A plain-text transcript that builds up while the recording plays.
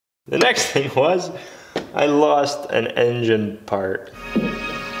The next thing was, I lost an engine part.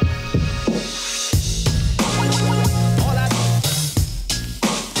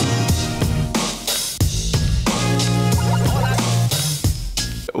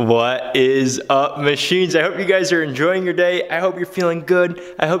 What is up, machines? I hope you guys are enjoying your day. I hope you're feeling good.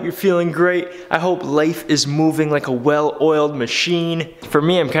 I hope you're feeling great. I hope life is moving like a well-oiled machine. For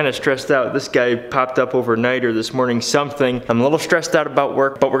me, I'm kind of stressed out. This guy popped up overnight or this morning something. I'm a little stressed out about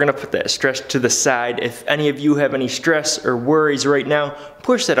work, but we're gonna put that stress to the side. If any of you have any stress or worries right now,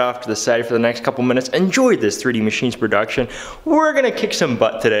 push that off to the side for the next couple minutes. Enjoy this 3D Machines production. We're gonna kick some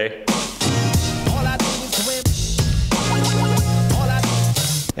butt today.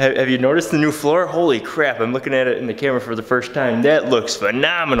 Have you noticed the new floor? Holy crap, I'm looking at it in the camera for the first time. That looks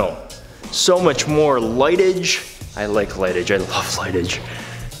phenomenal. So much more lightage. I like lightage, I love lightage.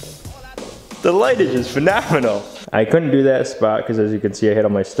 The lightage is phenomenal. I couldn't do that spot because as you can see I had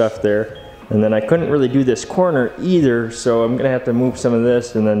all my stuff there. And then I couldn't really do this corner either, so I'm gonna have to move some of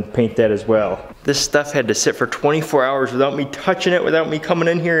this and then paint that as well. This stuff had to sit for 24 hours without me touching it, without me coming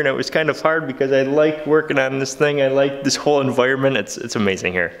in here, and it was kind of hard because I like working on this thing. I like this whole environment. It's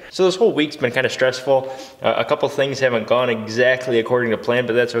amazing here. So this whole week's been kind of stressful. A couple things haven't gone exactly according to plan,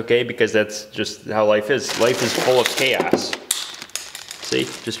 but that's okay because that's just how life is. Life is full of chaos. See,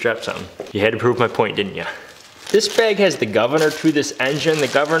 just dropped something. You had to prove my point, didn't you? This bag has the governor to this engine. The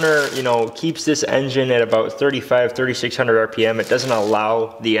governor, you know, keeps this engine at about 3,600 RPM. It doesn't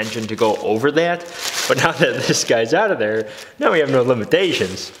allow the engine to go over that. But now that this guy's out of there, now we have no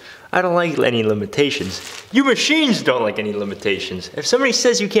limitations. I don't like any limitations. You machines don't like any limitations. If somebody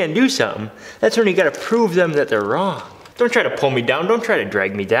says you can't do something, that's when you gotta prove them that they're wrong. Don't try to pull me down, don't try to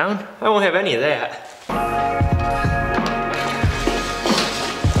drag me down. I won't have any of that.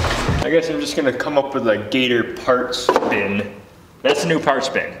 I guess I'm just gonna come up with a Gator parts bin. That's the new parts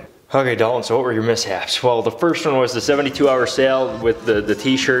bin. Okay, Dalton, so what were your mishaps? Well, the first one was the 72-hour sale with the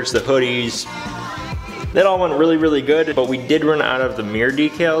t-shirts, the hoodies. That all went really, really good, but we did run out of the mirror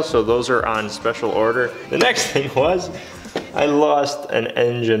decals, so those are on special order. The next thing was, I lost an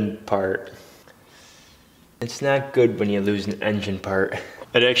engine part. It's not good when you lose an engine part.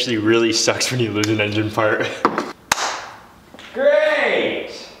 It actually really sucks when you lose an engine part.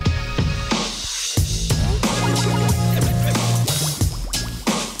 Great!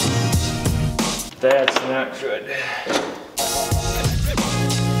 That's not good.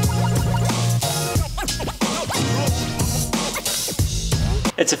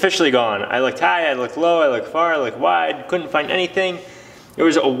 It's officially gone. I looked high, I looked low, I looked far, I looked wide, couldn't find anything. There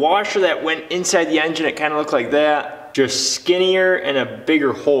was a washer that went inside the engine, it kind of looked like that. Just skinnier and a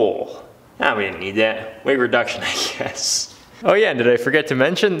bigger hole. Ah, we didn't need that. Weight reduction, I guess. Oh yeah, did I forget to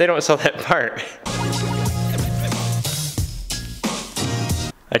mention? They don't sell that part.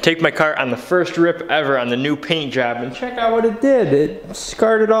 I take my car on the first rip ever on the new paint job and check out what it did. It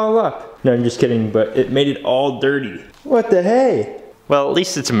scarred it all up. No, I'm just kidding, but it made it all dirty. What the hey? Well, at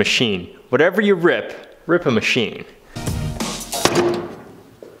least it's a machine. Whatever you rip, rip a machine.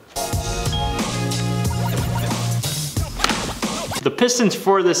 The pistons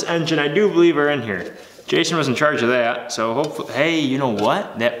for this engine, I do believe are in here. Jason was in charge of that, so hopefully, hey, you know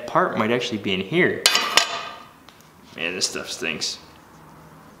what? That part might actually be in here. Man, this stuff stinks.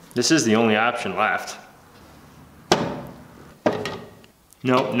 This is the only option left.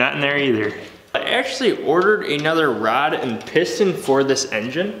 Nope, not in there either. I actually ordered another rod and piston for this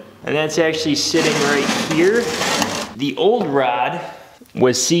engine, and that's actually sitting right here. The old rod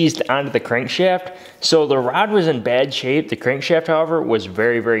was seized onto the crankshaft, so the rod was in bad shape. The crankshaft, however, was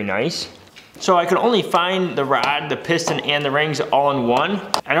very, very nice. So I could only find the rod, the piston, and the rings all in one.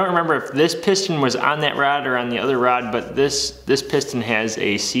 I don't remember if this piston was on that rod or on the other rod, but this piston has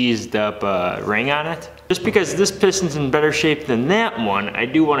a seized up ring on it. Just because this piston's in better shape than that one, I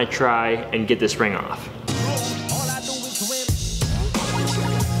do want to try and get this ring off.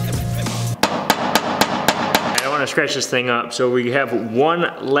 I don't want to scratch this thing up, so we have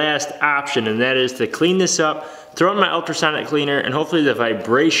one last option, and that is to clean this up, throw in my ultrasonic cleaner, and hopefully the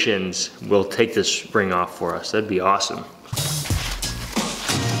vibrations will take this ring off for us. That'd be awesome.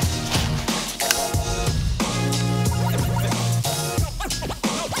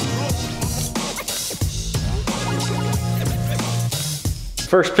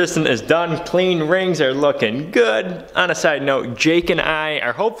 First piston is done, clean, rings are looking good. On a side note, Jake and I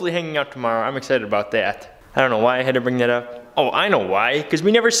are hopefully hanging out tomorrow. I'm excited about that. I don't know why I had to bring that up. Oh, I know why, because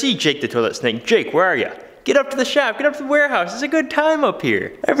we never see Jake the toilet snake. Jake, where are you? Get up to the shop, get up to the warehouse. It's a good time up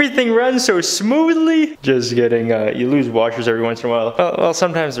here. Everything runs so smoothly. Just kidding, you lose washers every once in a while. Well,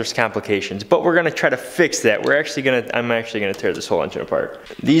 sometimes there's complications, but we're gonna try to fix that. I'm actually gonna tear this whole engine apart.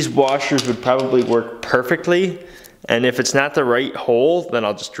 These washers would probably work perfectly. And if it's not the right hole, then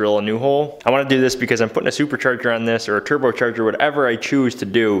I'll just drill a new hole. I wanna do this because I'm putting a supercharger on this, or a turbocharger, whatever I choose to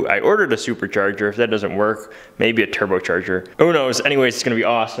do. I ordered a supercharger. If that doesn't work, maybe a turbocharger. Who knows? Anyways, it's gonna be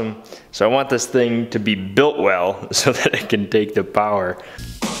awesome. So I want this thing to be built well so that it can take the power.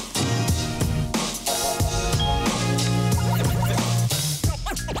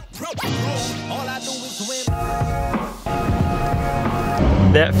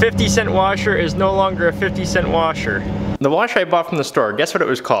 That 50-cent washer is no longer a 50-cent washer. The washer I bought from the store, guess what it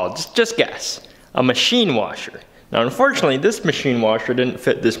was called? Just guess. A machine washer. Now unfortunately, this machine washer didn't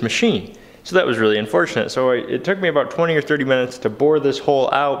fit this machine. So that was really unfortunate. So it took me about 20 or 30 minutes to bore this hole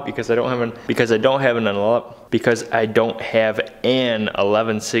out because I don't have an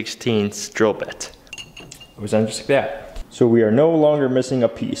 11/16 drill bit. It was on just like that. So we are no longer missing a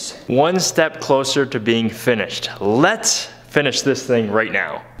piece. One step closer to being finished. Let's finish this thing right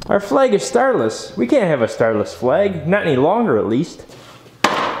now. Our flag is starless. We can't have a starless flag, not any longer at least.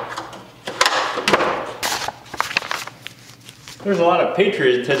 There's a lot of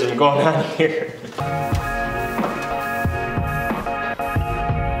patriotism going on here.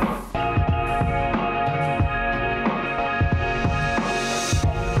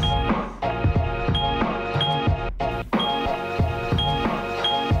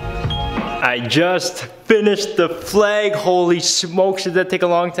 I just finished the flag. Holy smokes, did that take a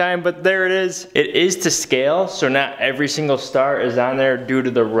long time, but there it is. It is to scale, so not every single star is on there due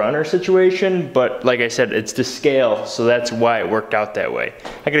to the runner situation, but like I said, it's to scale, so that's why it worked out that way.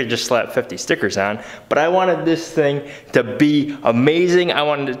 I could have just slapped 50 stickers on, but I wanted this thing to be amazing. I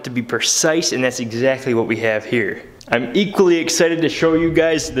wanted it to be precise, and that's exactly what we have here. I'm equally excited to show you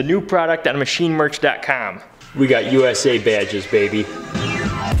guys the new product on machinemerch.com. We got USA badges, baby.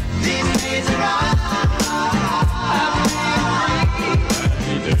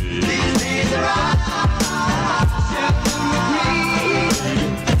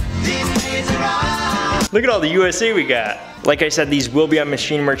 Look at all the USA we got. Like I said, these will be on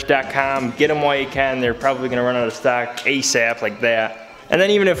machinemerch.com. Get them while you can. They're probably gonna run out of stock ASAP like that. And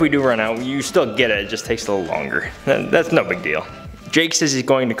then even if we do run out, you still get it. It just takes a little longer. That's no big deal. Jake says he's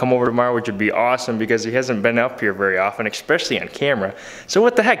going to come over tomorrow, which would be awesome because he hasn't been up here very often, especially on camera. So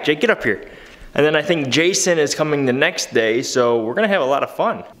what the heck, Jake, get up here. And then I think Jason is coming the next day, so we're gonna have a lot of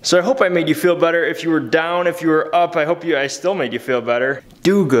fun. So I hope I made you feel better. If you were down, if you were up, I hope I still made you feel better.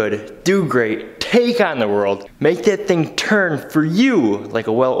 Do good, do great, take on the world. Make that thing turn for you like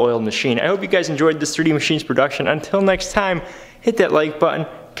a well-oiled machine. I hope you guys enjoyed this 3D Machines production. Until next time, hit that like button,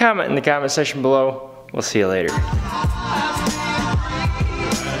 comment in the comment section below. We'll see you later.